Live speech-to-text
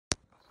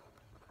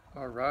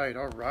All right.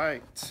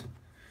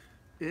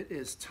 It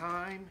is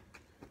time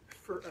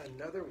for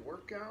another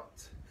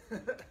workout.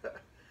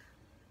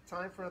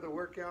 Time for another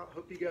workout.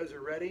 Hope you guys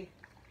are ready.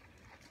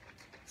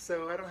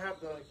 So I don't have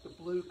the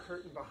blue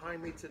curtain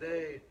behind me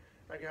today.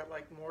 I got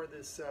like more of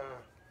this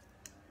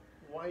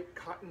white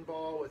cotton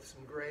ball with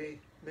some gray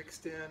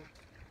mixed in.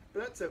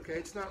 But that's okay.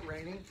 It's not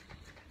raining.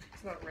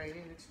 It's not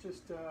raining. It's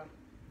just,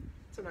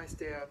 it's a nice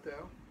day out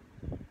though.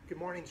 Good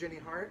morning, Jenny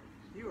Hart.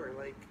 You are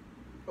like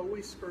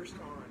always first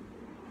on.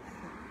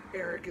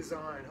 Eric is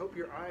on. Hope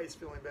your eye is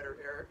feeling better,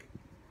 Eric.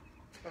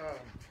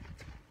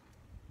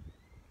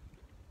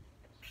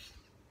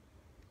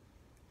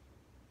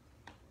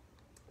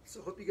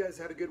 So hope you guys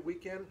had a good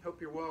weekend.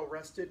 Hope you're well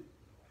rested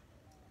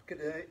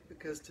today,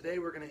 because today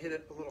we're going to hit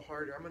it a little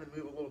harder. I'm going to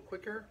move a little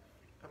quicker.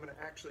 I'm going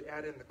to actually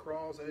add in the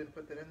crawls. I didn't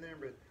put that in there,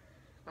 but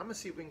I'm going to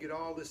see if we can get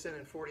all this in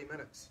 40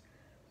 minutes.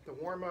 The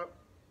warm up,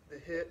 the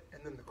hit,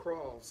 and then the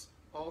crawls.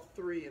 All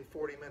three in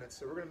 40 minutes.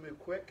 So we're going to move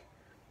quick.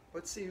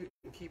 Let's see who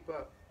can keep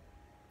up.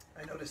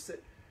 I noticed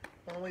that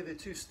only the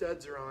two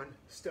studs are on.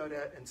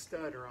 Studette and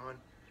Stud are on.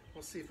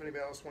 We'll see if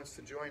anybody else wants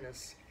to join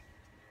us.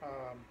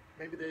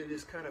 Maybe they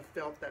just kind of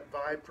felt that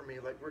vibe for me,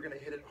 like we're going to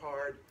hit it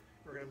hard,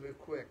 we're going to move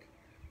quick.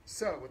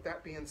 So with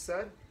that being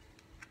said,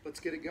 let's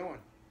get it going.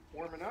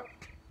 Warming up.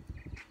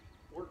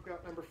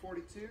 Workout number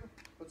 42.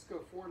 Let's go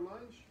forward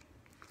lunge.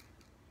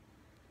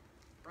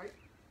 Right,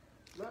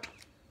 left,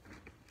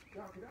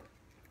 jog it up.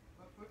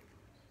 Left foot.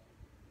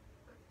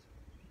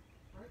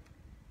 Right.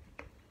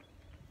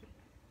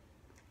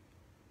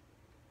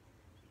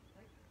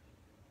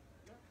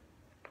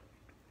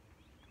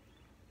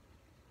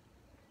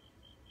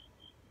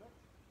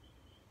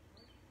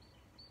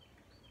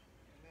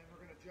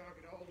 Jog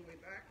it all the way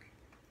back.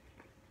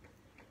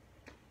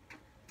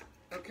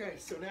 Okay,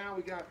 so now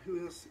we got,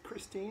 who is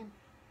Christine?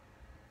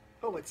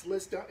 Oh, it's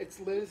Liz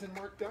and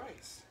Mark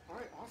Dice. All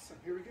right, awesome.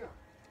 Here we go.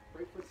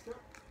 Right foot step.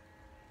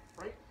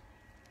 Right,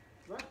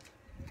 left.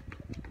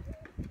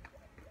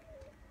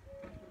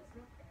 Right foot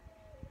step.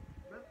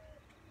 Left,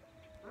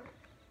 right.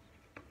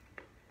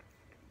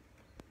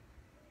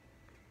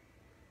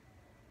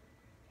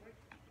 Right,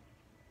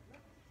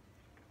 left.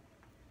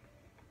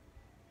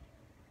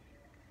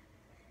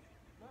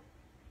 Left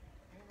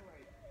and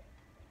right.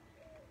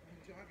 And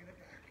jogging it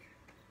back.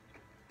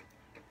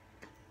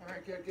 All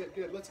right,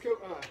 good. Let's go.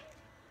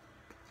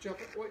 Jump.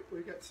 Wait,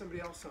 we got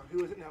somebody else on.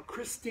 Who is it now?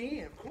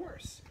 Christine, of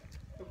course.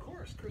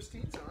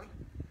 Christine's on.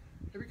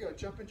 Here we go.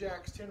 Jumping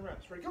jacks, 10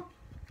 reps. Ready? Go.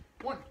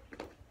 1,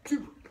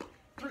 2,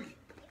 3,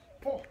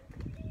 4,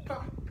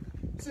 5,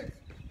 6,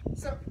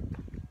 7,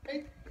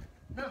 8,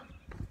 9,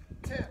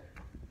 10.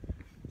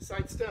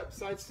 Side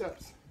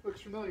steps.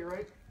 Looks familiar,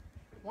 right?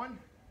 1,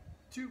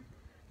 2,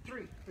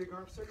 3. Big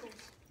arm circles.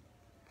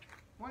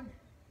 1,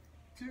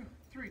 2,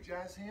 3.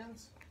 Jazz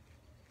hands.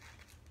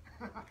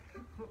 1,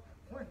 2, 3.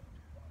 1,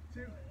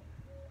 2,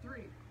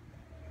 3.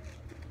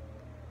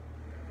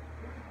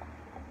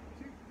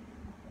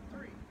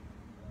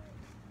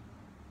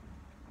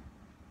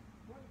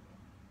 1,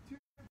 2,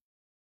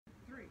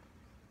 3.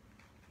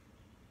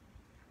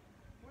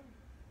 1,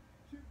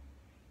 2,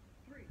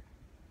 3.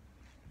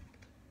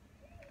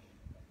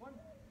 1,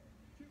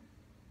 2,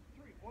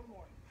 3. One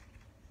more.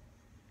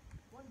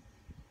 1,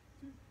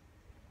 2,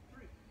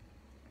 3.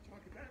 Jog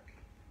it back.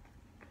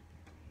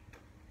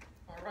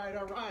 All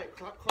right.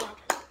 Clap.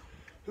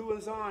 Who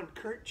is on?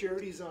 Kurt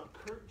Jody's on.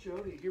 Kurt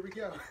Jody. Here we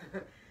go.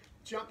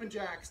 Jumping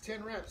jacks,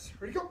 10 reps.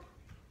 Ready, go.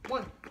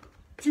 1,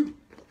 2,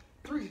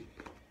 3,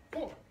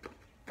 4,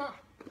 5,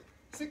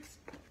 6,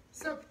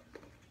 7,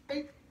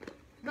 8,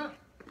 9,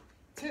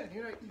 10.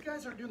 You know, you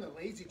guys aren't doing the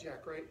lazy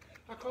jack, right?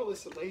 I call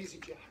this a lazy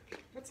jack.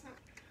 That's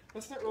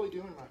not really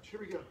doing much. Here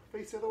we go.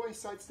 Face the other way,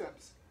 side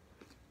steps.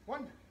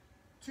 1,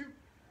 2,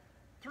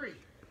 3.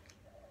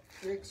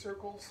 Big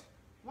circles.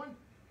 1,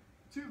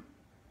 2,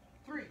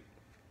 3.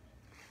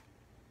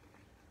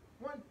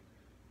 1,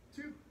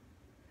 2,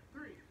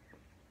 3.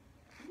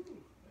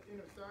 Ooh, that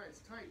inner thigh is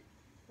tight.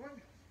 1,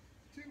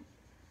 2,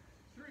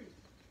 3.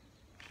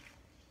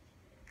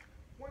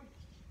 1,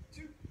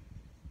 2,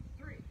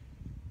 3.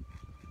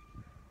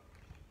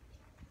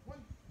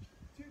 1,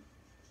 2,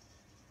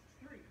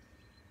 3.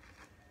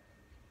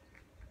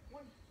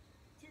 1,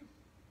 2,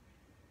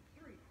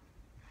 3.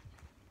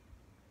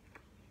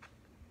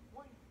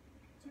 1,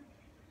 2,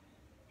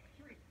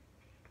 3.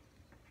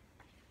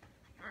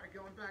 All right,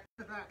 going back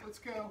to that. Let's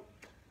go.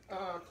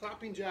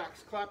 Clapping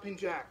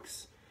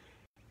jacks.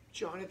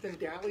 Jonathan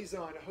Daly's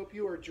on. I hope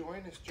you are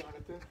joining us,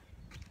 Jonathan.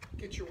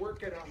 Get your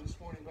workout on this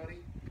morning, buddy.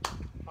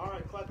 All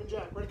right, clapping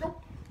jack. Ready,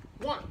 go.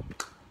 1,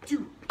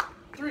 2,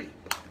 3,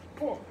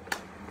 4,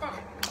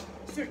 5,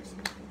 6,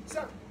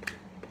 7,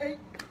 8,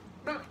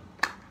 9,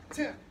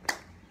 10.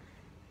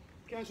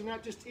 You guys are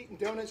not just eating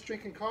donuts,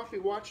 drinking coffee,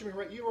 watching me,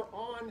 right? You are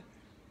on.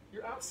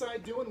 You're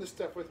outside doing this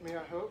stuff with me,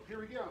 I hope. Here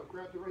we go.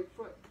 Grab the right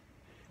foot.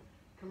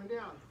 Coming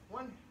down.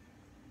 1,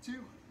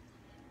 2,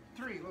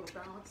 3. A little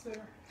balance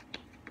there.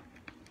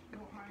 No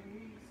high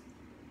knees.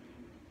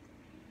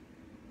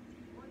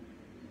 1,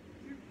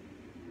 2,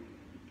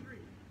 3.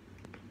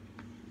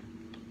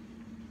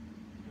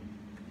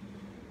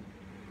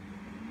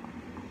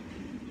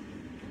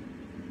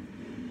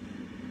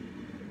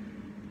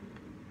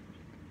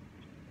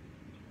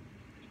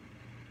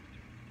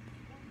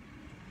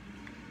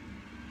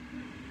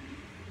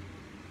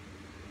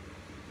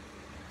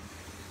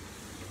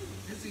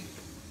 busy.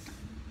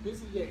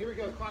 Busy, yeah, here we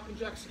go, clapping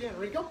jacks again.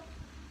 Ready, go.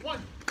 1,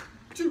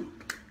 2,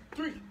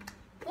 3,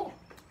 4,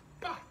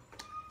 5,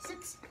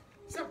 6,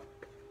 7,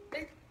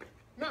 8,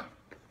 9,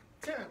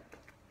 10.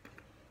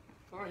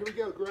 All right, here we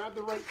go. Grab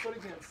the right foot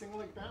again, single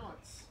leg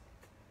balance.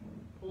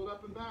 Pull it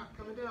up and back,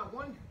 coming down.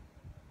 1,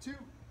 2,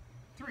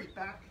 3,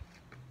 back.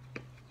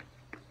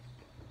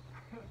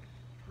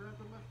 Grab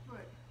the left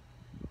foot.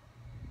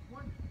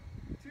 1,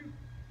 2,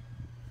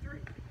 3.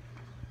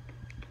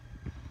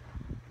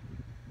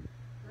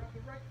 Grab the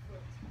right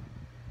foot.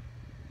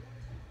 1,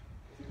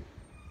 2,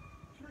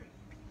 3.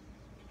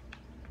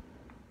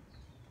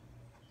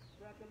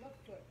 Grab the left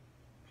foot.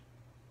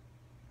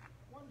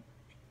 1,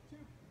 2,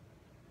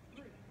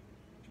 3.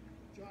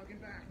 Jogging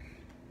back.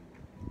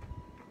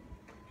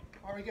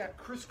 All right, we got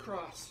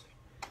crisscross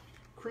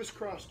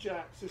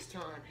jacks this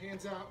time.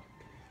 Hands out,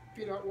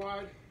 feet out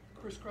wide,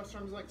 crisscross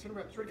arms like 10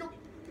 reps. Ready, go.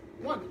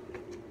 1,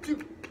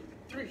 2,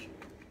 3,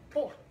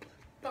 4,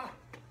 5,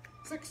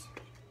 6,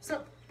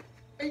 7,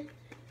 8,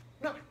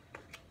 9,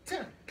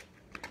 10.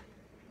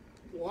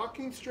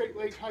 Walking straight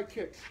leg high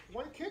kicks.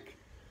 1 kick,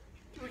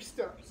 3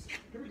 steps.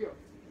 Here we go.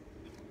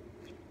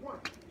 1,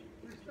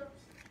 3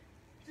 steps.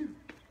 2,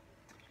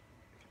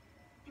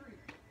 3,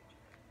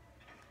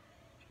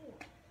 4,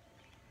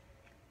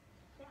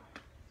 5,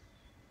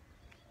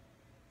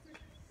 6,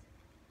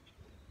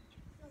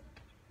 7,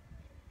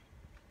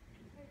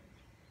 8.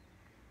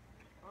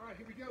 All right,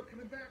 here we go,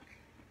 coming back.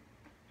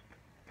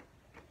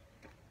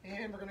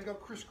 And we're gonna go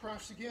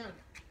crisscross again.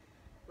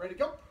 Ready,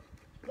 go.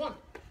 1,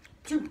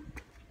 2,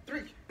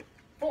 3,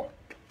 4,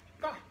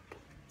 5,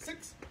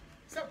 6,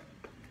 7,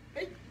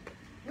 8,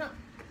 9,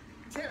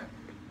 10.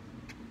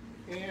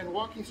 And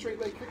walking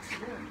straight leg kicks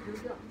again. Here we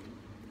go.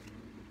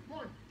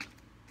 1,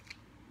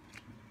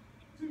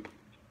 2,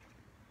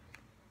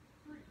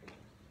 3,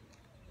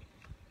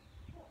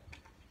 4,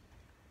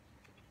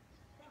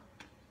 5,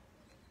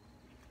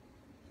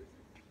 6,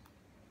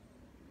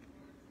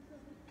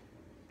 7,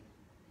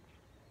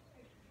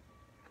 8.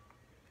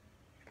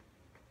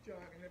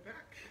 Jogging it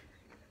back.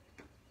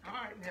 All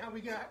right, now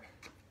we got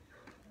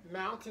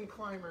mountain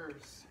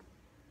climbers.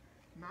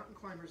 Mountain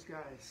climbers,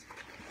 guys.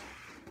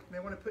 You may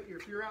want to put your,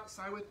 if you're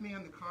outside with me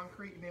on the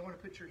concrete, you may want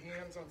to put your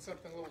hands on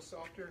something a little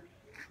softer.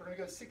 We're going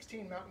to go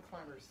 16 mountain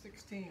climbers.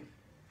 16.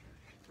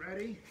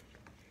 Ready?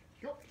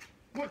 Go.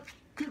 1,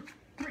 2,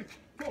 3,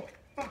 4,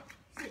 5,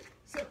 6,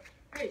 7,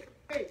 8,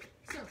 8,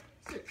 7,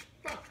 6,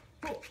 5,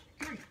 4,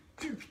 3,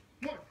 2,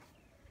 1.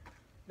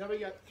 Now we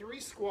got 3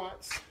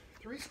 squats.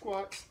 3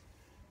 squats.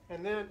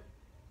 And then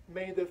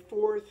may the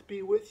 4th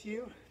be with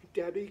you,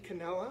 Debbie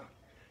Canella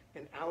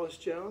and Alice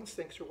Jones.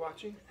 Thanks for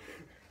watching.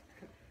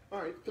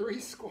 All right, 3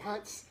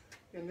 squats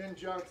and then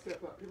jog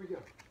step up. Here we go.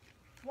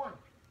 1,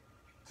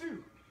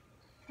 2,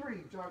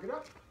 3. Jog it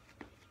up.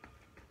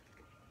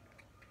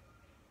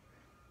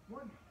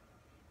 1,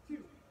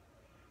 2,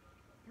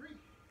 3.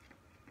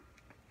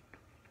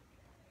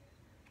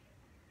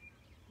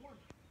 1,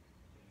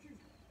 2,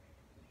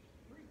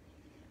 3.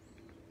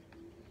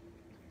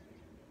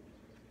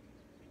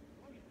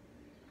 1,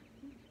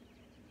 2,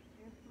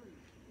 and 3.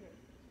 Good.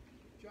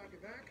 Jog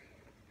it back.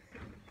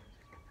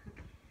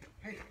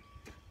 Hey,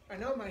 I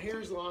know my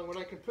hair's long when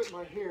I can put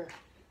my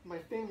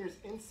fingers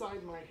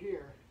inside my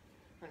hair.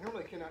 I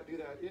normally cannot do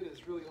that. It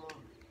is really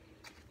long.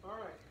 All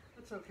right,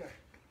 that's okay.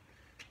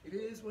 It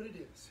is what it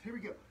is. Here we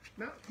go.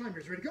 Mountain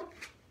climbers, ready to go?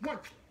 1,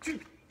 2,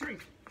 3,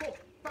 4,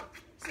 5,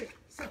 6,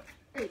 7,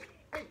 8,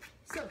 8,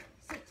 7,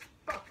 6,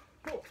 5,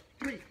 4,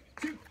 3,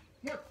 2,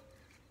 1.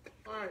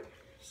 All right,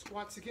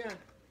 squats again.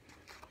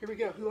 Here we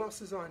go. Who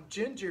else is on?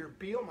 Ginger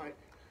Beal,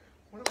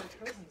 one of my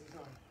cousins is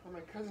on, or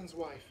my cousin's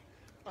wife.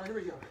 All right, here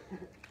we go.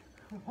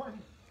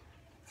 1,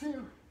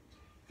 2,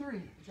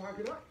 3. Jog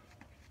it up.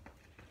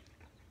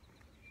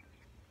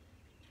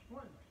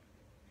 1,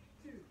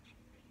 2,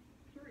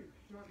 3.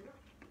 Jog it up.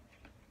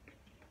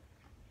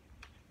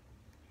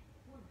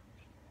 1,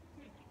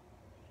 2,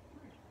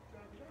 3.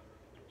 Jog it up.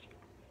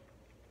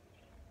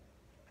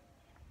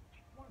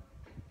 1,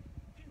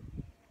 2,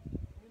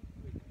 and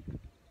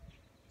 3.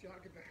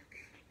 Jog it back.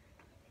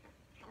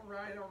 All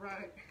right, all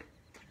right.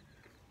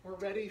 We're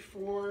ready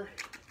for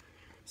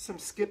some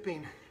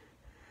skipping.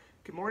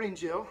 Good morning,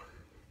 Jill.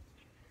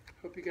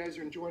 Hope you guys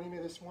are enjoying me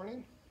this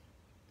morning.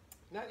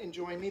 Not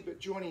enjoying me, but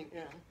joining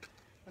in.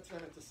 That's what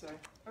I meant to say.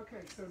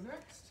 Okay, so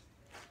next,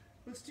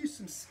 let's do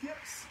some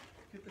skips.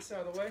 Get this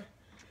out of the way.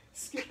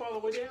 Skip all the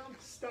way down,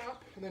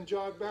 stop, and then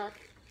jog back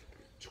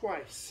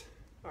twice.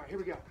 All right, here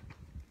we go.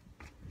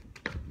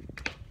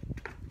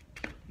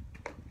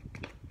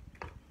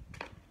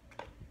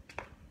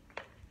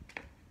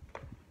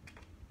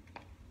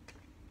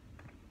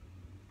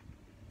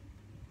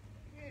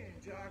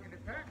 Jogging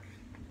it back.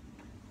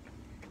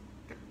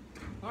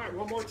 All right,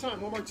 one more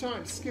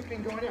time.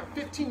 Skipping, going out.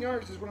 15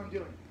 yards is what I'm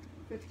doing.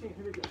 15,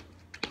 here we go.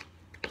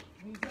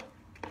 Knees up.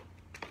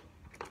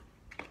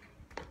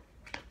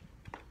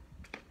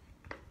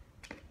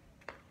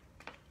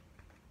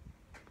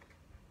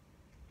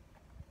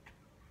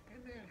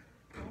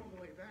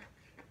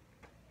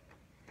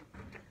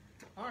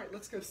 All right,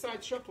 let's go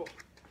side shuffle.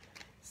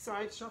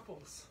 side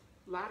shuffles,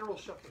 lateral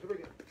shuffle. Here we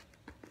go.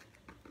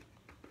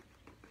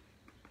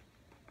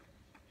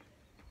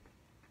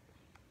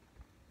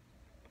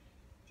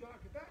 Jog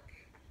it back.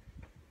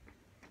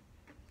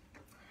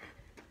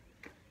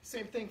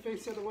 Same thing,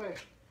 face the other way.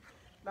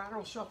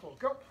 Lateral shuffle,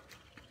 go.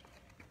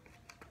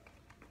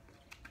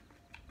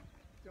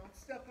 Don't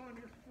step on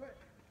your foot.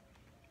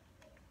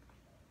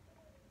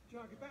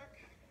 Jog it back.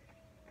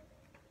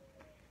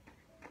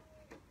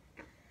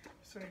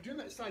 So you're doing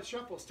that side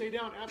shuffle, stay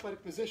down,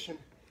 athletic position,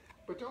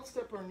 but don't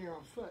step on your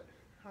own foot.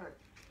 All right,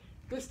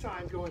 this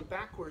time going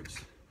backwards.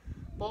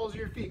 Balls of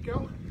your feet,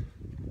 go.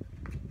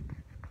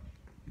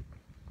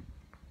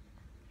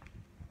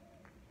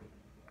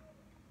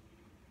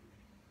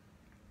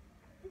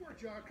 More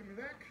jog coming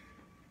back.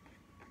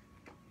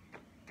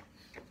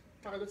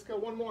 All right, let's go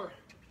one more.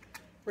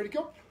 Ready,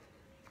 go.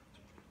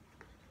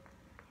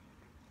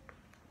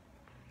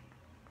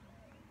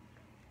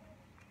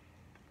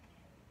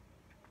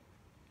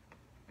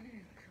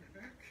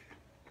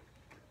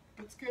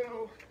 Let's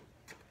go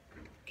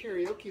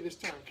karaoke this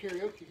time.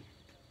 Karaoke.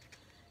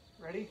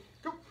 Ready?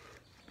 Go.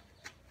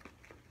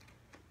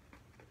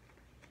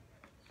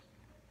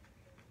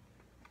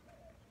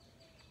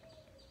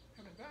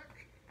 Coming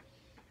back.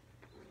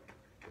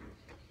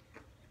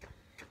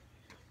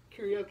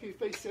 Karaoke,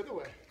 face the other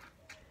way.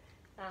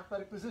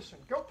 Athletic position.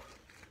 Go.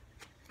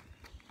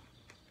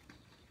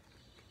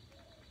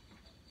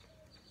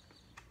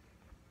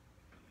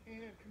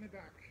 And coming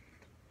back.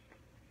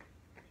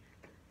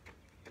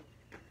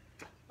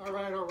 All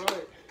right, all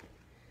right.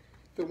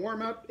 The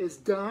warm-up is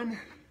done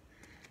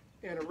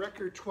in a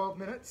record 12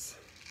 minutes.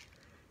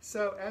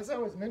 So as I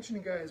was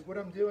mentioning, guys, what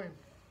I'm doing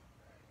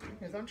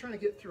is I'm trying to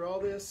get through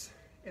all this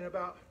in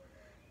about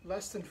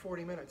less than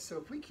 40 minutes. So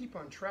if we keep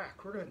on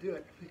track, we're gonna do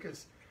it,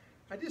 because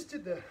I just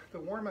did the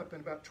warm-up in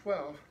about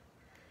 12.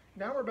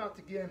 Now we're about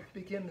to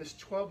begin this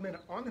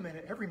 12-minute on the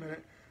minute, every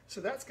minute.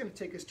 So that's gonna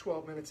take us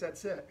 12 minutes,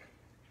 that's it.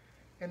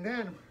 And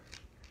then,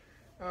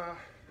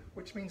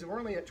 which means we're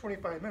only at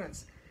 25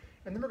 minutes.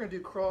 And then we're going to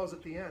do crawls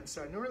at the end.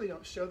 So I normally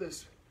don't show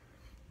this,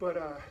 but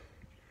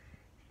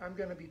I'm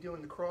going to be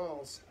doing the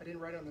crawls. I didn't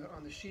write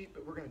on the sheet,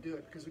 but we're going to do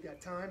it because we got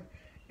time,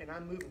 and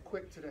I'm moving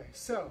quick today.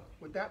 So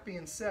with that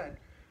being said,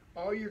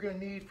 all you're going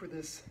to need for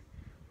this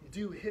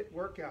do HIIT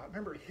workout.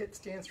 Remember, HIIT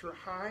stands for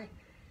high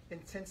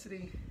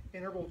intensity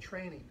interval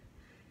training.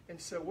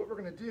 And so what we're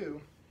going to do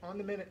on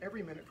the minute,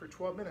 every minute for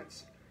 12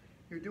 minutes,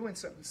 you're doing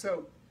something.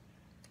 So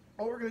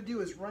all we're going to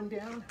do is run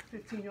down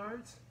 15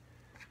 yards.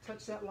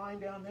 Touch that line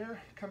down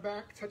there, come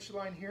back, touch the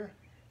line here,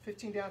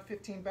 15 down,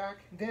 15 back.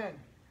 Then,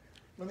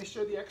 let me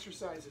show the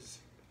exercises.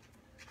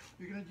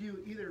 You're gonna do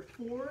either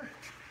 4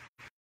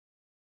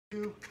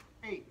 to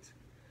 8,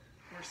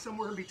 or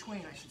somewhere in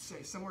between, I should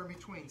say, somewhere in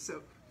between.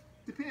 So,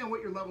 depending on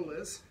what your level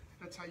is,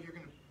 that's how you're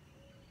gonna,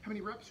 how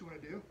many reps you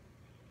wanna do,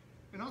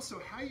 and also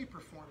how you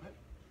perform it.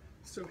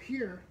 So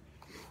here,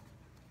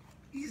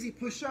 easy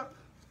push up,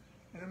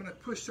 and I'm gonna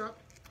push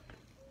up,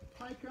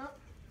 pike up,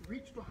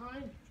 reach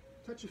behind,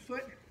 touch a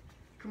foot,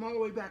 come all the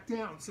way back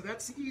down. So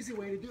that's the easy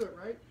way to do it,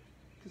 right?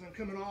 Because I'm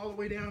coming all the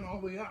way down,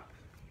 all the way up.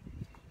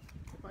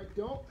 If I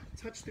don't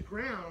touch the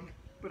ground,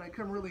 but I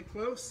come really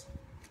close,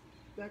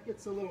 that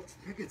gets a lot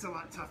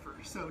tougher.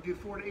 So do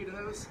 4 to 8 of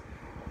those.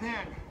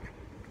 Then,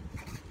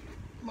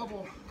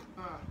 level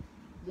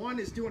 1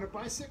 is doing a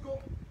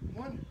bicycle.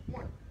 1,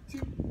 1,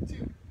 2,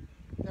 2.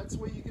 That's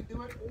the way you can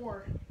do it,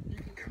 or you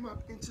can come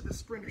up into the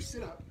sprinter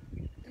sit-up.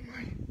 And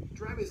my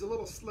driveway is a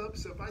little slope,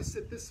 so if I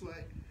sit this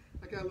way,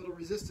 I got a little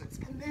resistance.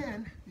 And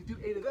then you do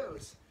 8 of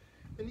those.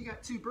 Then you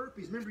got 2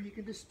 burpees. Remember, you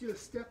can just do a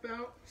step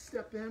out,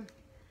 step in,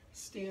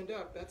 stand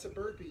up. That's a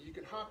burpee. You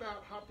can hop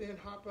out, hop in,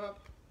 hop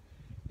up.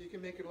 You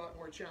can make it a lot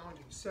more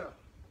challenging. So,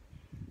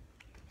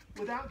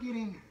 without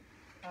getting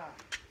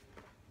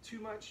too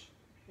much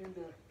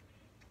into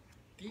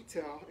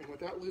detail and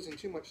without losing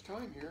too much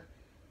time here,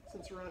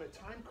 since we're on a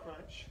time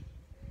crunch,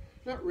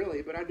 not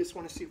really, but I just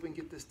want to see if we can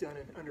get this done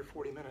in under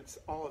 40 minutes.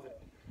 All of it.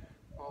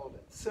 All of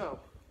it. So,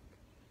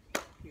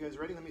 you guys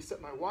ready? Let me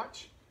set my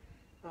watch.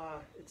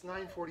 It's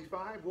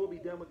 9:45. We'll be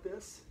done with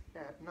this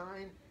at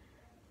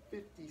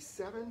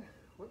 9:57.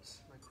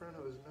 Whoops, my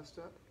chrono is messed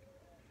up.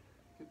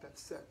 Get that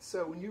set.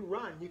 So when you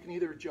run, you can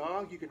either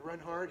jog, you can run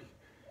hard,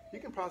 you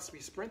can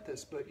possibly sprint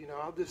this, but you know,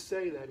 I'll just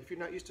say that if you're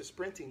not used to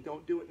sprinting,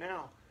 don't do it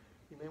now.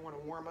 You may want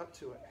to warm up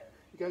to it.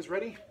 You guys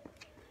ready?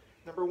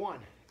 Number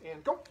 1,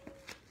 and go.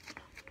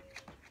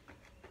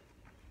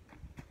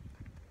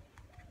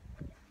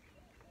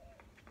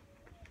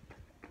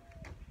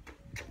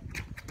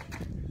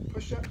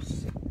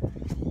 Push-ups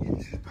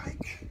into the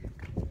bike.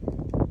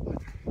 1,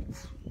 2,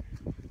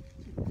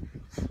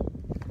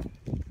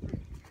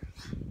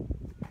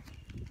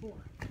 3, 4,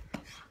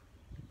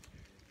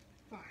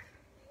 5,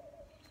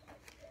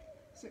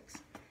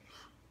 6,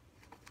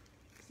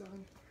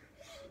 7,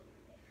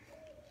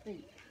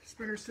 8.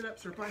 Sprinter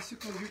sit-ups or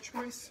bicycle, your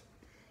choice.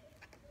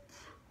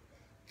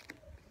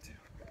 2,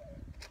 3,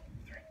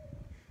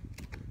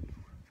 4,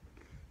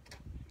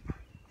 5.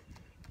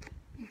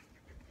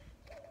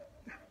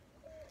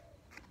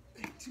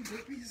 2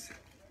 burpees.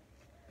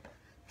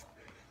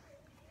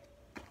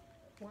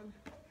 1,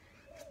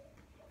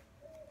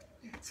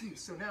 and 2.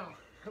 So now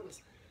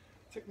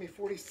took me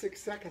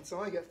 46 seconds. So I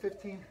only got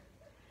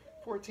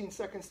 14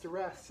 seconds to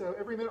rest. So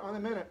every minute on a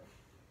minute.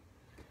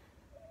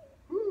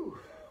 Woo!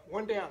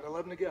 1 down,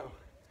 11 to go.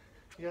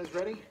 You guys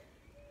ready?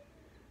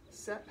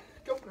 Set,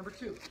 go. Number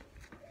 2.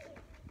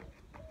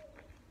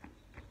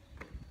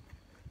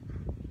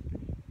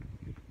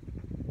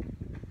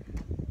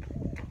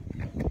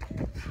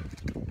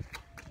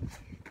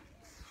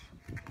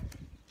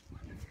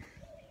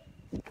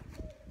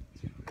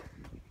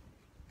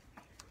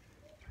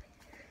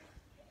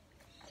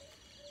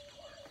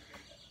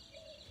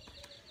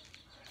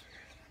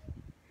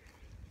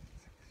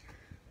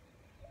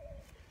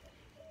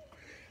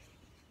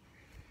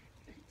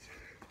 8.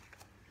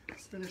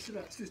 Let's finish it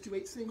up. Let's just do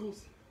 8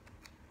 singles.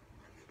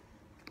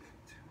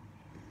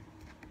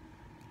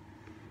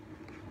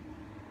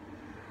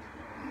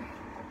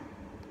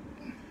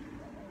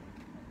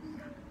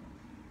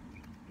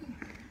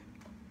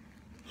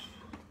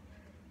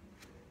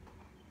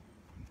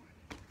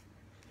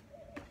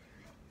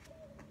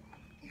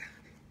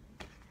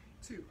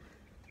 2.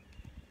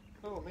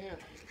 Oh man,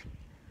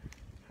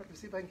 have to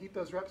see if I can keep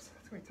those reps.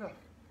 It's gonna be tough.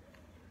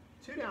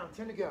 2 down,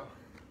 10 to go.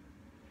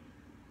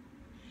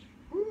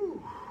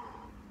 Woo!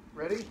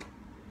 Ready,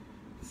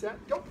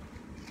 set, go.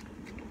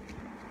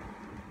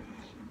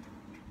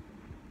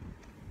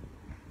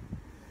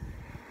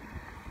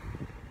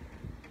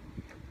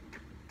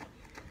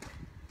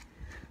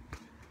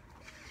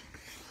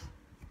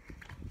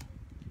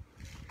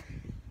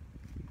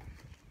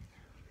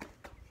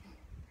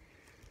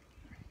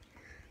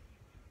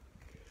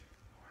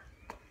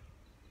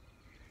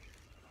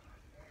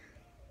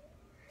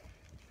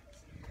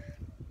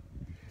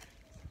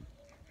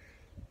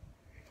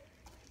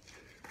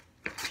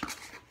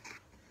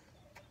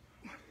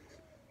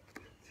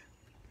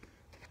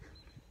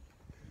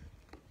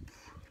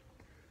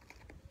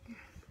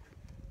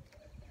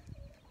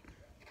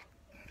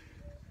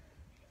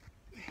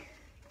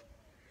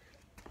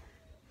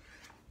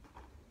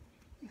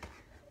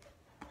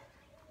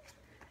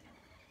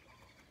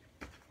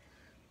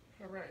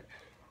 'All right,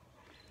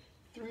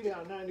 3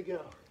 down, 9 to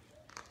go.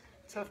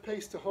 Tough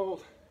pace to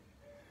hold,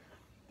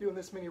 doing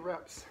this many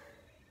reps.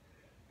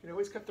 You can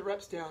always cut the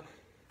reps down.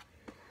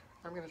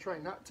 I'm gonna try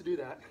not to do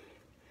that.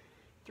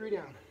 3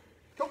 down,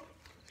 go.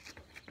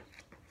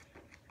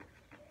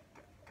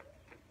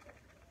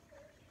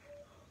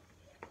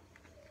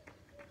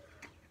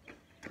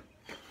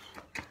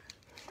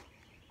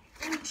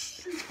 Oh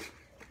shoot,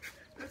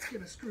 that's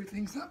gonna screw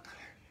things up.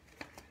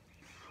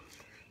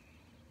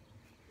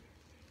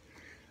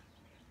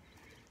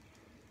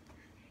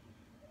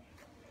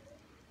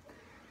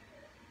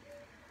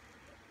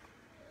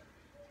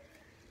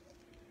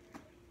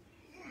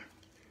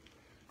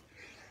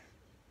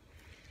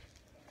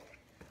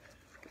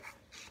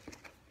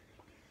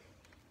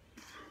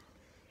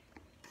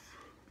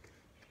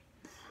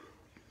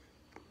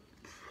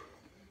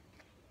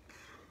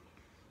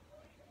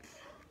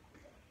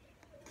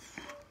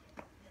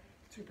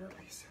 2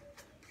 burpees.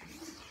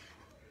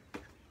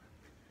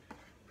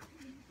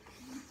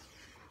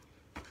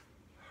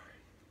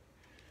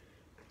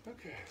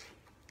 Okay.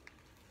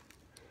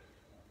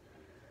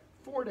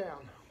 4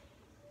 down.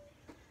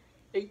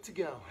 8 to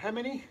go. How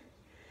many?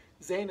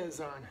 Zana's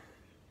on.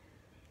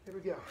 Here we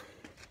go.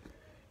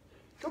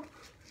 Go.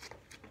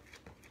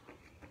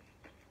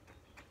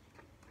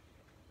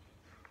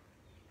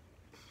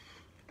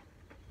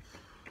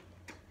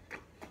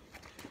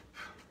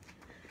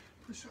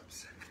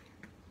 Push-ups.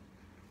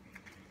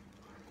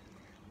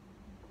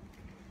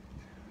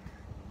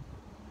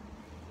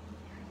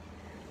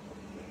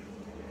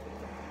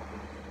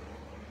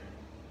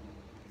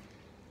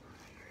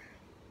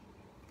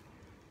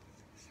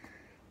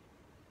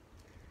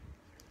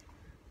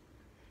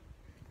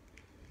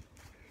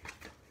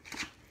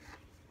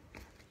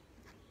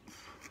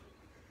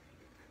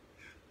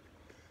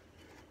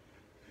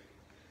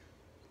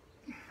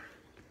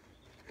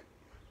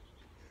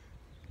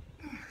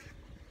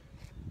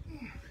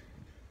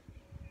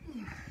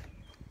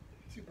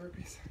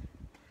 Burpees.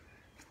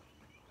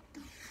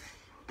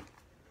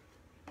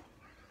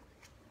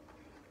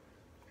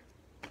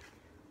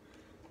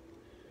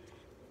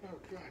 Oh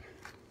God,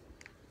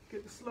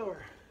 getting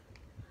slower.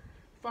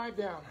 5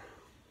 down,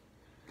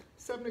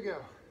 7 to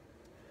go.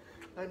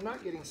 I'm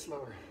not getting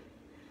slower.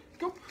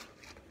 Go.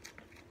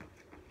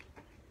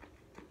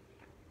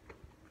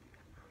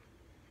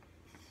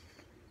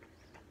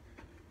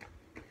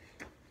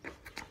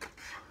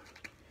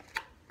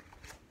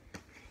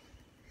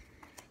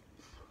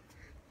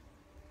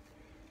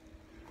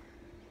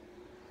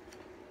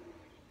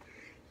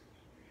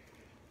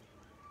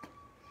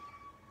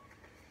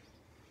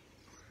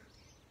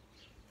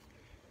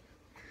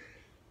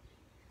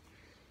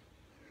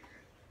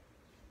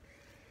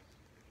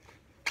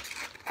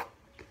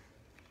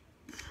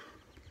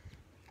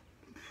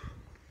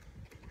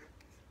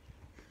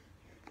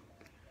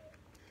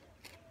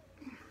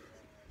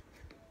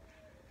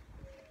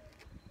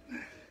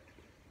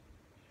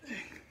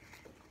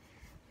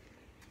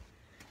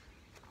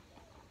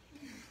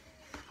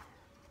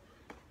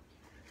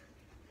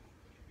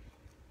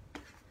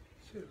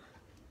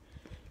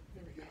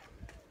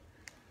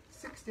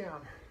 blocks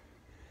down.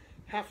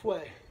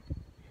 Halfway.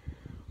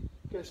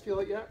 You guys feel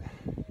it yet?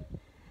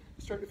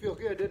 It's starting to feel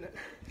good, isn't it?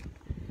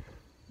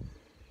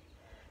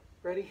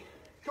 Ready?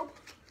 Go!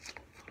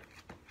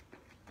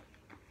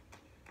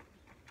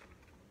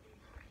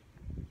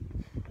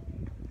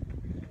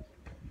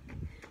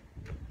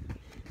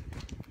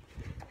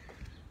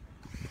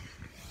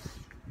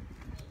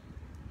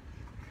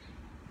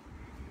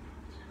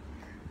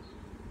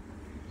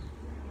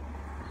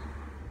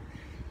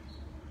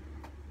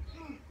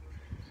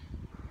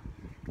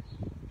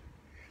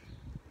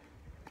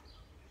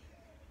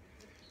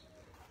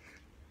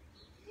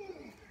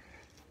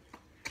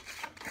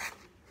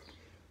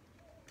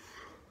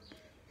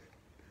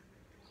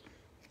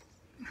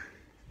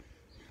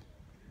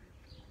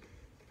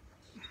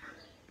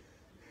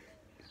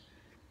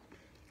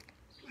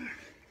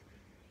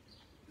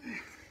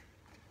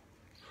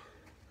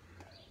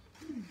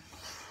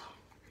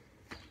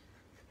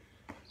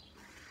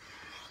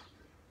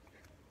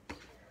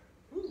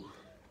 Woo.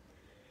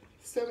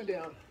 7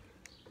 down.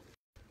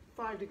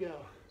 5 to go.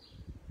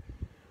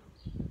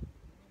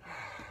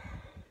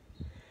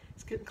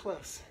 It's getting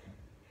close.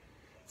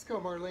 Let's go,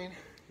 Marlene.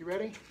 You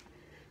ready?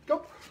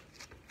 Go!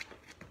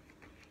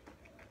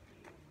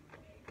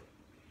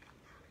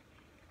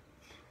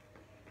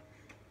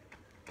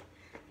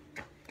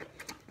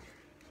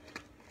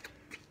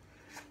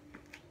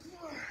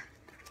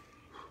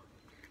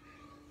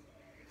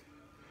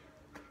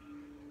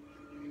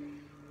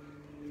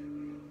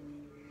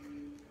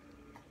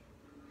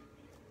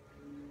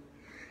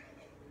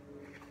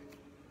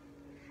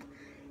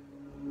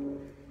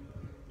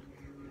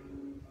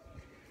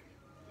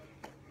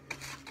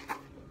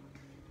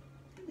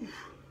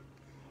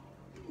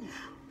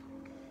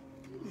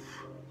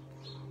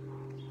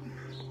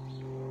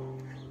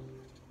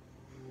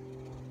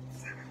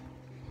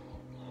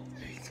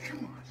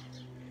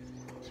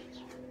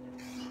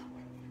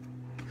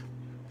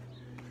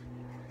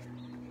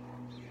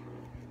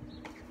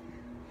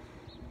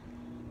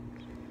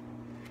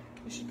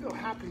 You should feel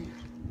happy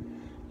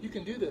you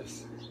can do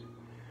this,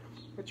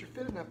 but you're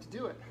fit enough to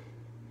do it.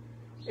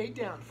 8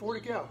 down, 4 to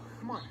go.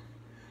 Come on.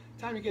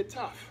 Time to get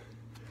tough.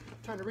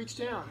 Time to reach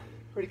down.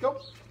 Ready, go.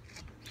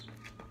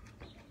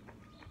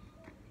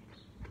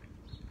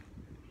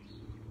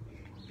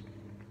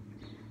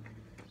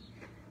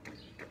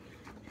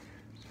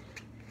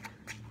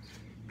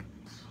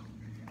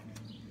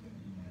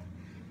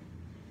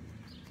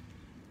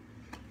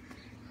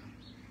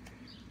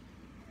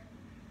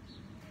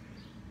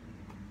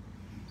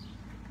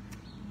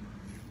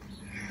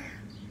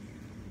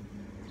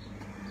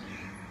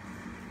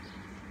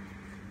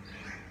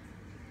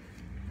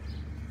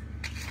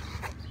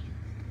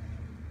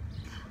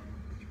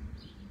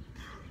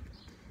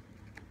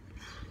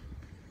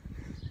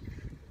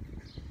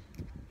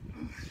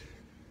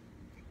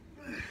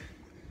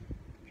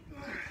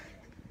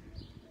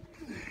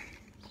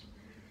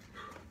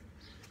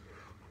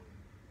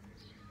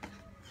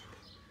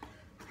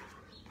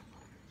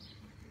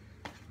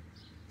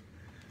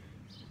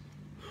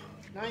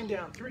 Nine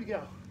down, 3 to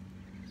go.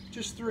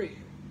 Just 3.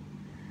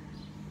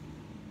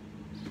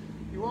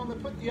 You're willing to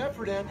put the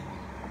effort in,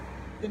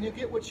 then you'll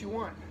get what you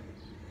want.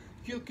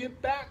 You'll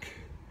get back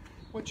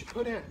what you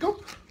put in. Go!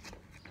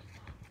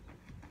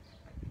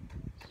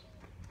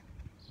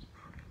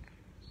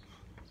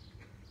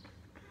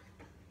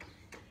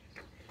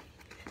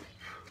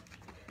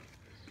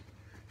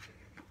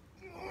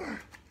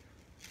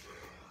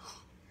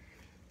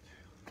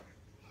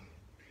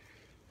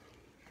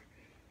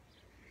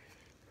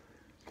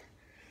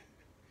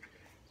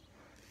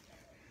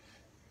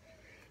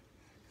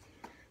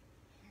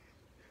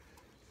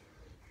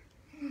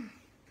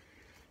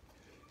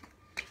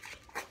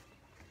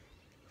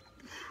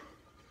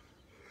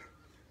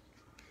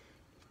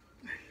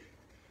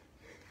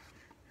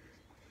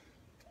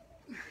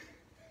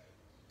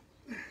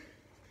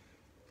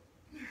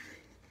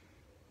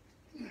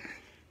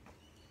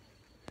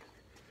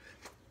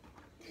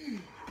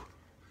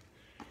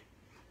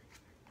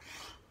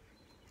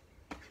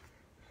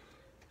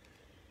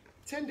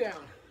 Ten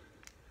down.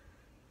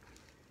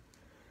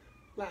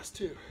 Last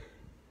 2.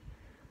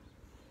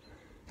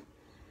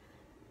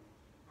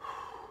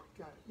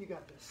 Got it. You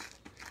got this.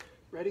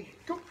 Ready?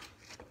 Go.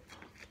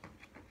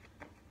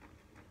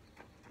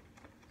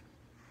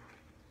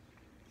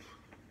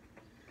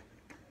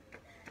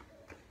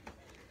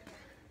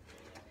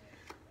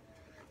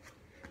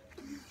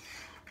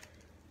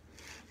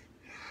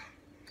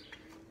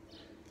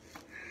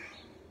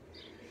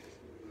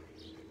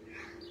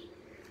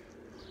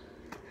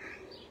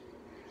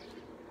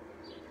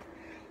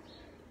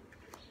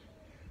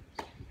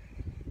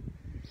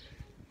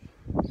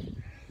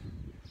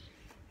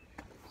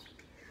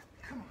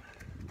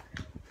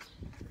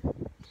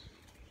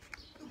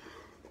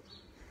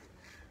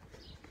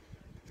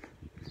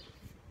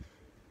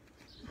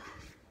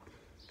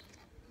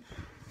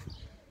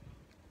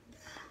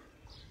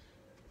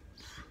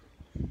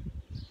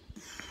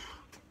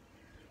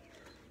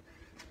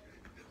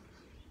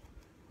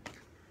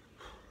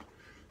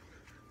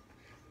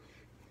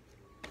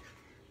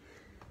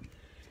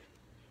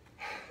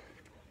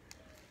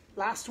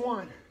 Last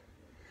one.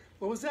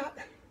 What was that?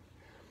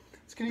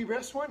 Can you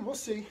rest one? We'll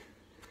see.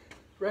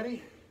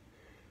 Ready?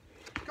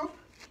 Go.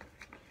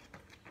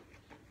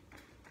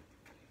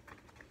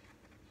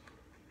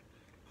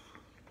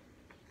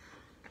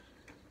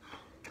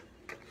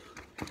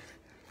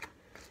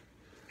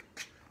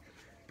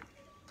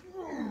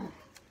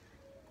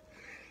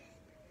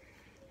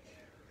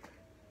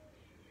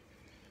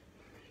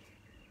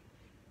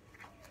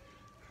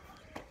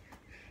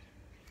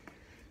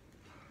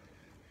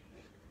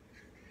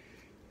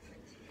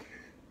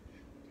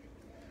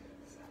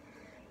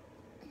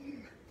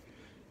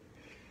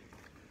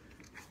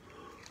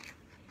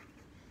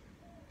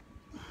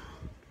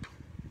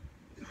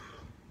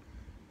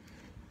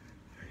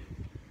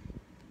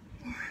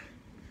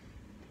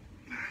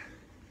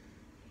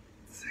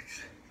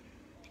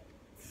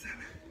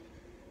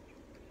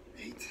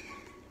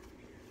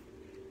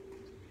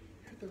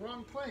 The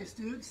wrong place,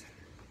 dudes.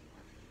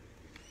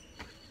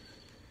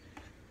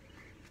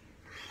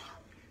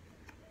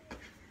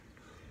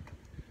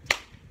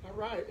 All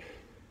right.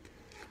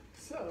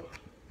 So,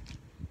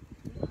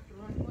 you're at the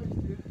wrong place,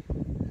 dude.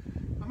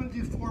 I'm gonna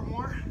do 4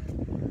 more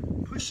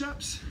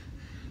push-ups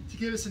to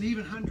give us an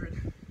even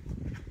 100.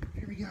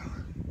 Here we go.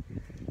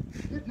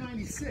 Hit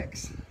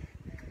 96.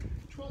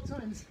 12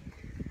 times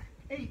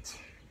 8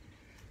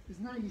 is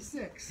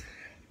 96.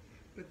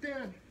 But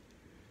then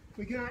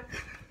we got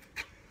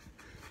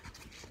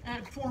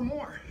add 4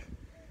 more.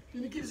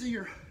 Then it gives you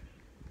your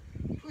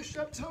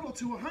push-up total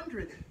to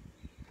 100,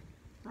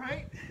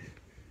 right?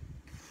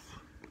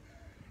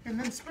 And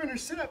then sprinter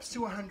sit-ups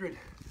to 100.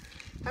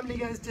 How many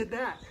guys did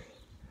that?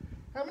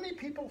 How many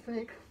people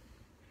think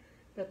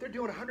that they're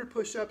doing 100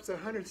 push-ups and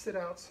 100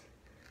 sit-outs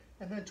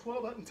and then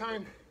 12 up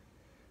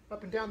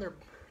and down their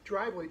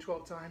driveway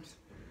 12 times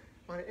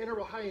on an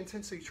interval high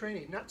intensity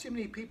training? Not too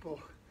many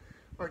people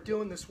are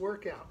doing this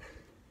workout.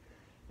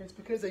 And it's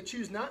because they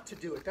choose not to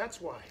do it.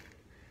 That's why.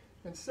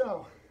 And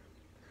so,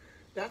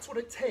 that's what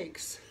it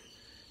takes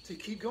to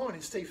keep going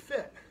and stay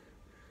fit.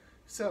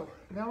 So,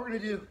 now we're going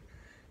to do,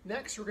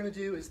 next we're going to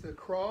do is the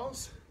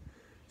crawls.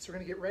 So we're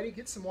going to get ready,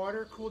 get some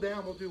water, cool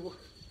down. We'll do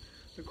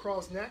the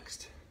crawls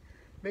next.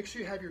 Make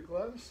sure you have your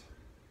gloves.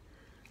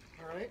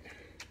 All right.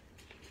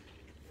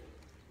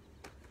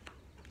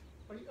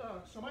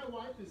 So my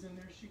wife is in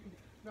there. She can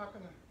knock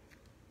on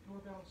the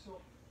door down.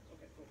 So.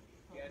 Okay, cool.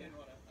 Yeah, I didn't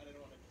want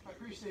to. I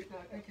appreciate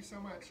that. Thank you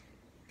so much.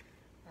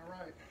 All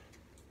right.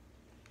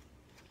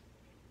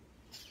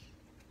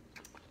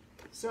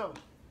 So,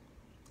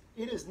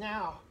 it is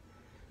now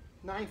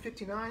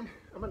 9:59. I'm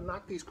going to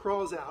knock these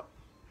crawls out.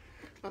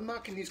 I'm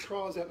knocking these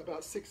crawls out in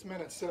about 6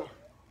 minutes, so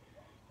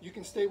you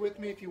can stay with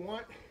me if you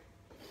want.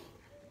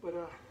 But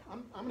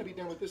I'm going to be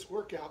done with this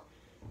workout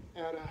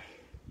at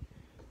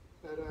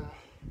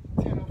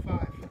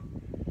 10:05.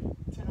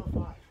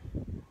 10:05.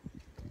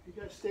 You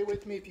guys stay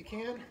with me if you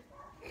can.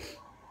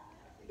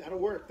 That'll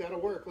work. That'll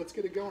work. Let's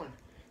get it going.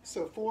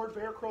 So forward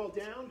bear crawl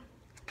down,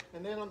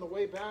 and then on the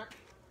way back,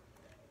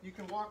 you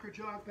can walk or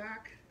jog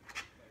back,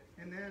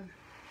 and then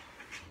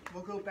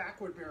we'll go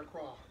backward bear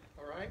crawl,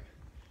 all right?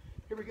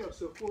 Here we go.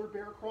 So forward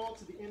bear crawl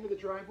to the end of the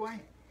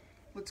driveway.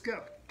 Let's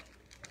go.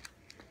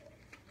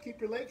 Keep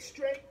your legs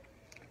straight,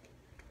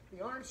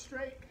 the arms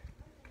straight.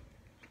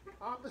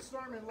 Opposite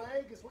arm and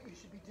leg is what you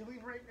should be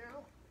doing right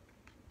now.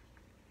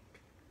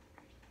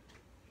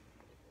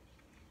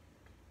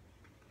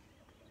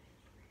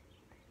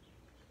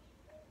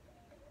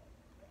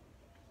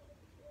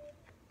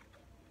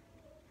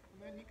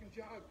 Then you can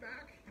jog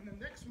back, and the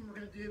next one we're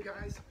going to do,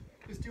 guys,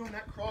 is doing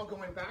that crawl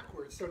going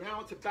backwards. So now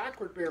it's a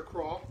backward bear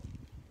crawl.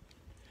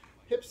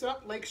 Hips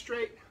up, legs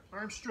straight,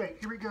 arms straight.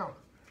 Here we go.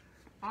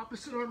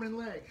 Opposite arm and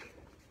leg.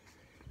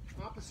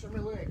 Opposite arm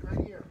and leg,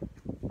 right here.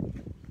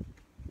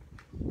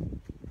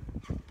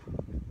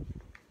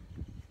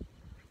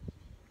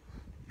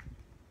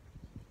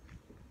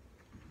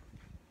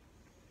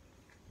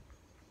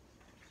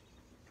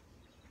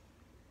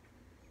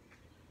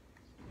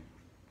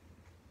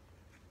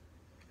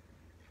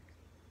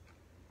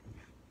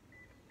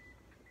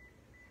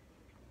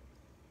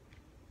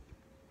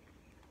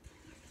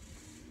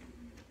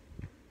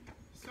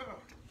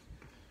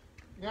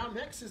 Now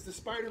next is the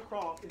spider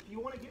crawl. If you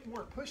want to get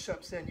more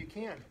push-ups in, you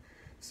can.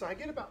 So I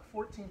get about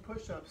 14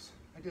 push-ups.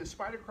 I do a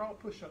spider crawl,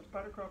 push-up,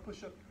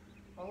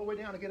 all the way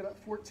down. I get about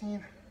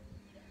 14,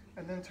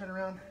 and then turn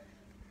around,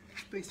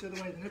 face the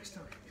other way the next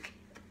time.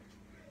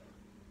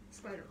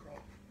 Spider crawl.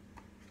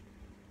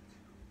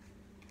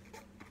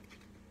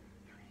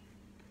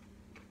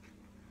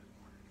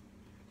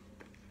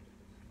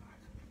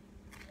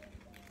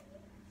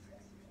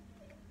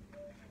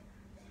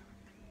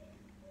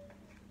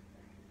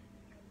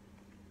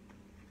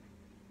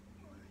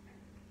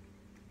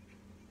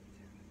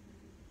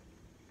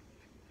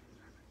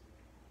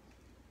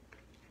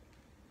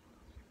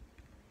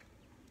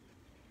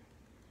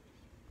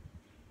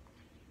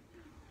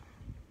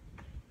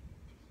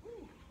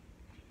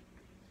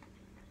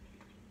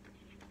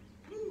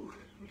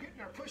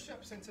 Our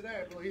push-ups in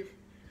today, I believe.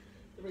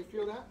 Everybody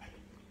feel that?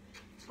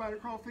 Spider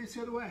crawl, face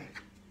the other way.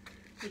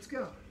 Let's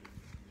go.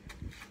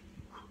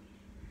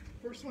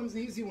 First one's the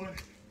easy one.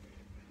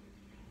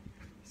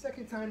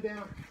 Second time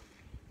down,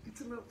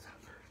 it's a little tougher.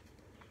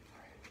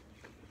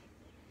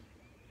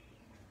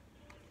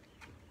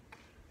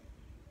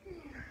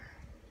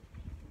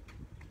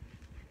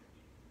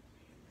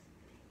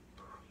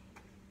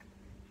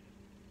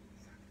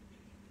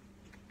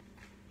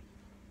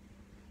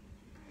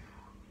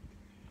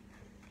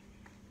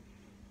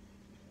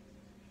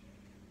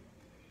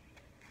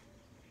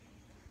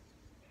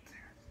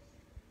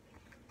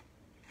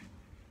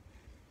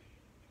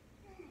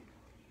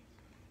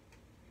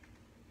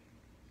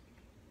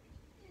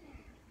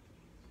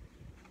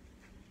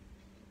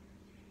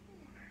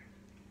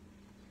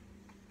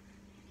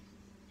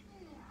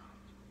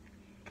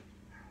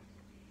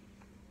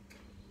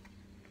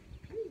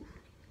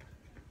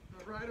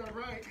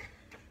 All right.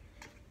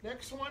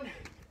 Next one,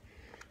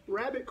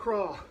 rabbit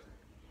crawl.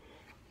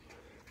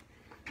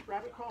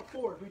 Rabbit crawl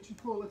forward, reach and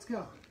pull, let's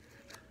go.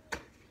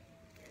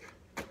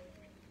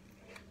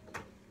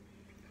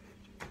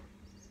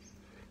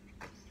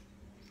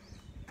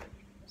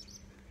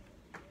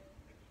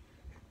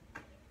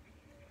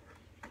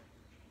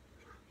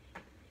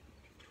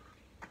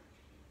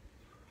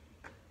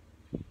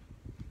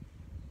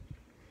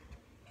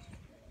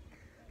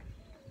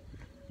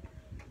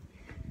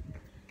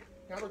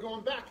 Now we're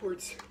going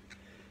backwards.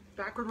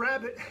 Backward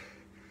rabbit.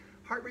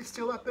 Heart rate's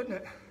still up, isn't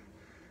it?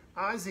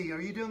 Ozzy,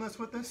 are you doing this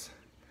with us?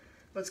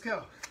 Let's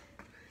go.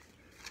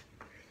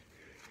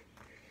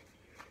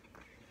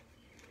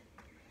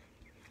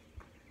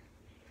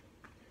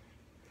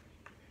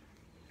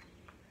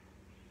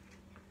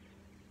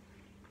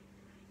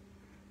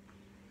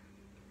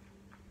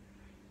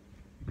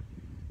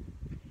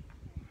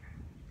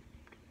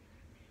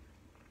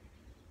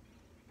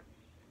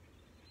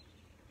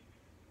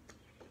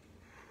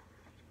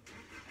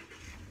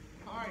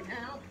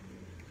 Now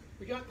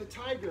we got the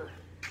tiger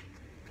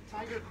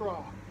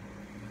crawl.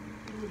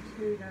 Ooh,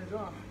 scare you guys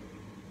off.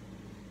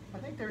 I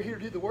think they're here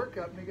to do the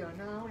workout and they go,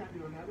 no, we're not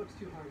doing that, it looks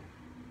too hard.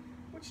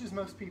 Which is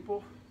most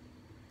people.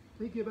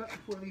 They give up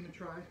before they even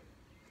try.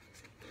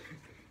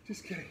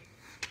 Just kidding.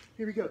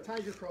 Here we go,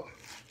 tiger crawl.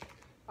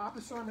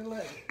 Opposite arm and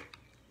leg.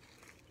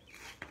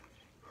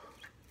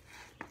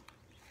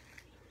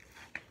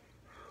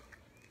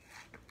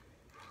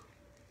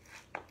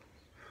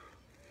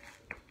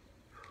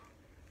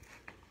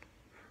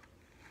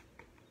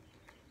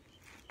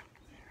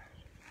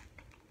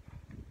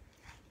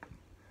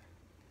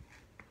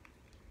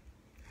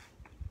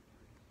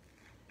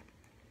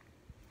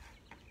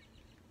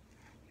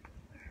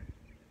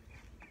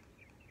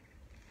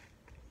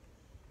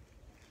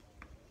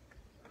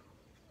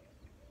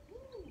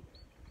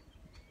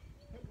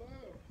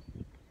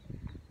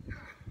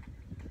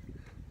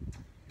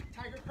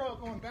 Tiger crawl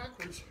going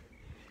backwards.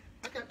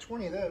 I got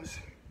 20 of those.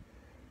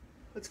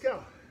 Let's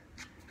go.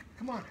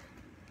 Come on.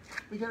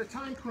 We got a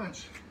time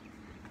crunch.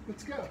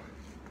 Let's go.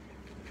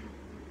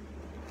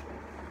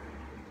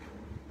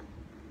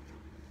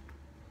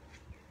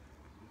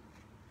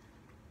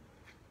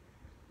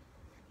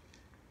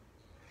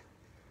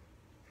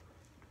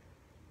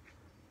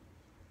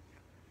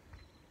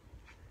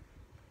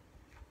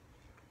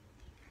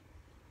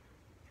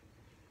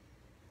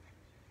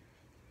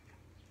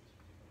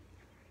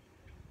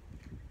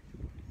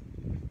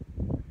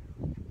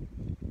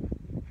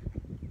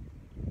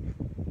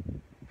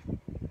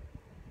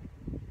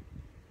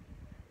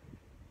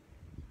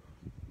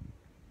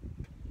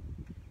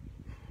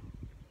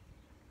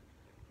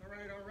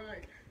 All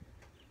right.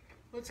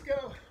 Let's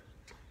go.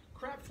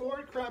 Crab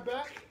forward, crab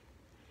back,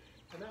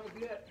 and that'll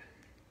be it.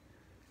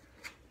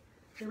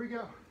 Here we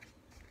go.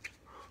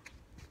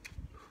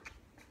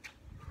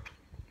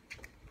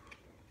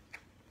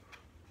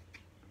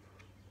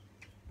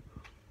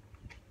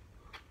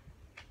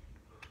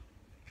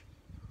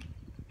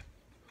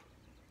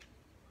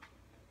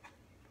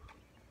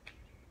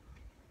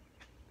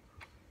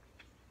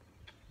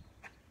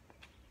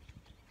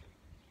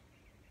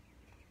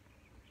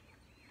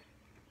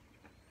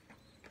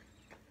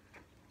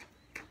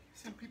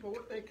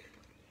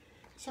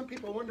 Some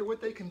people wonder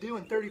what they can do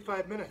in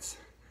 35 minutes.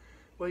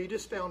 Well, you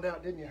just found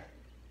out, didn't you?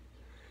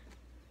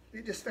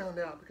 You just found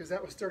out because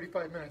that was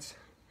 35 minutes.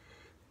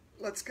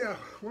 Let's go.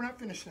 We're not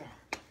finished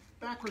now.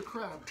 Backward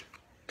crab.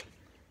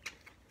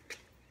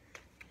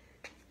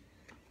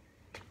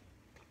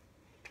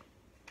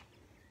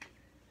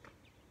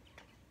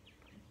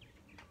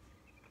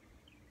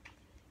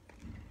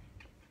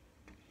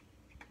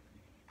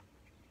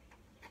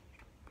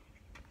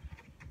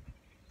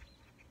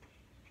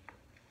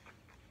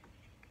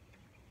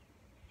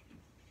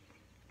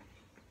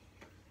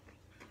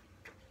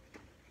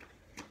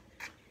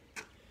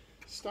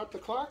 Stop the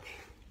clock.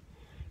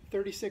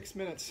 36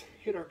 minutes.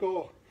 Hit our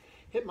goal.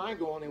 Hit my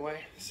goal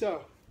anyway.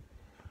 So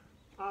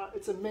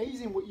it's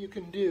amazing what you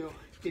can do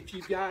if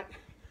you've got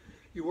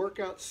your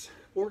workouts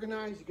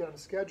organized, you got them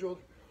scheduled,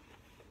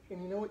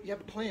 and you know what, you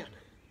have a plan.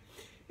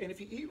 And if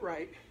you eat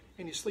right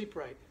and you sleep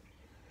right.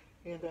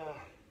 And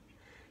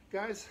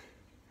guys,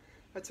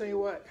 I tell you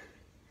what,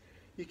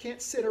 you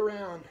can't sit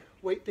around,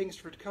 wait things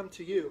for it to come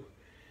to you.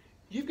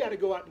 You've got to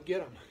go out and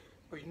get them.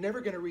 or you're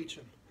never going to reach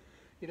them.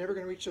 You're never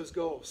going to reach those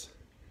goals.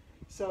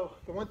 So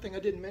the one thing I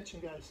didn't mention,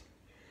 guys,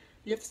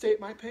 you have to stay at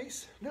my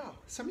pace? No.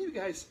 Some of you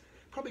guys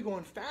probably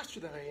going faster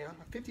than I am.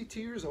 I'm 52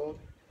 years old.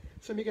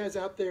 Some of you guys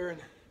out there in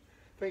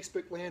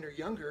Facebook land are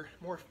younger,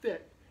 more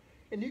fit,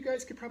 and you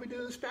guys could probably do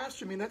this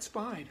faster. I mean, that's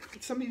fine.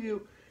 But some of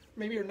you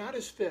maybe are not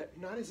as fit,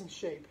 not as in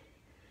shape,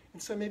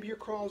 and so maybe your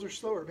crawls are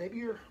slower. Maybe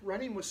your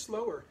running was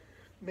slower.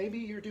 Maybe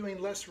you're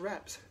doing less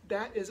reps.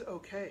 That is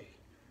okay.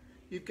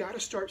 You've got to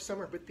start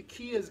somewhere, but the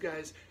key is,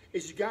 guys,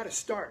 is you got to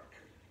start.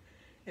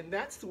 And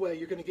that's the way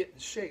you're going to get in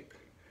shape.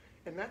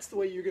 And that's the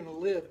way you're going to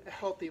live a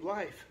healthy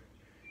life.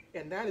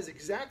 And that is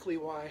exactly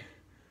why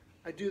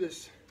I do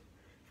this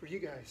for you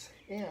guys.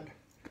 And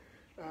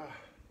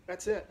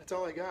that's it. That's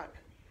all I got.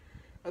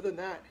 Other than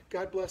that,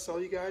 God bless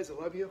all you guys. I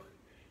love you.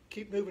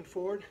 Keep moving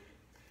forward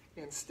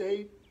and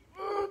stay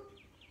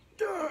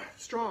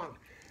strong.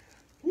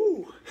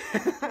 Woo!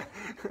 Let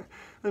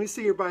me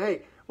see your bicep.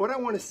 Hey, what I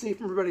want to see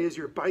from everybody is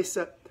your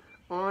bicep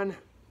on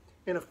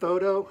in a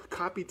photo,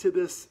 copy to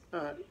this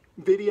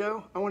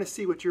video. I want to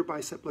see what your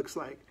bicep looks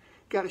like.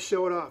 Got to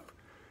show it off.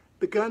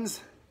 The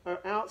guns are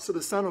out, so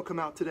the sun will come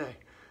out today.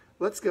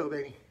 Let's go,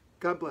 baby.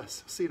 God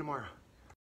bless. See you tomorrow.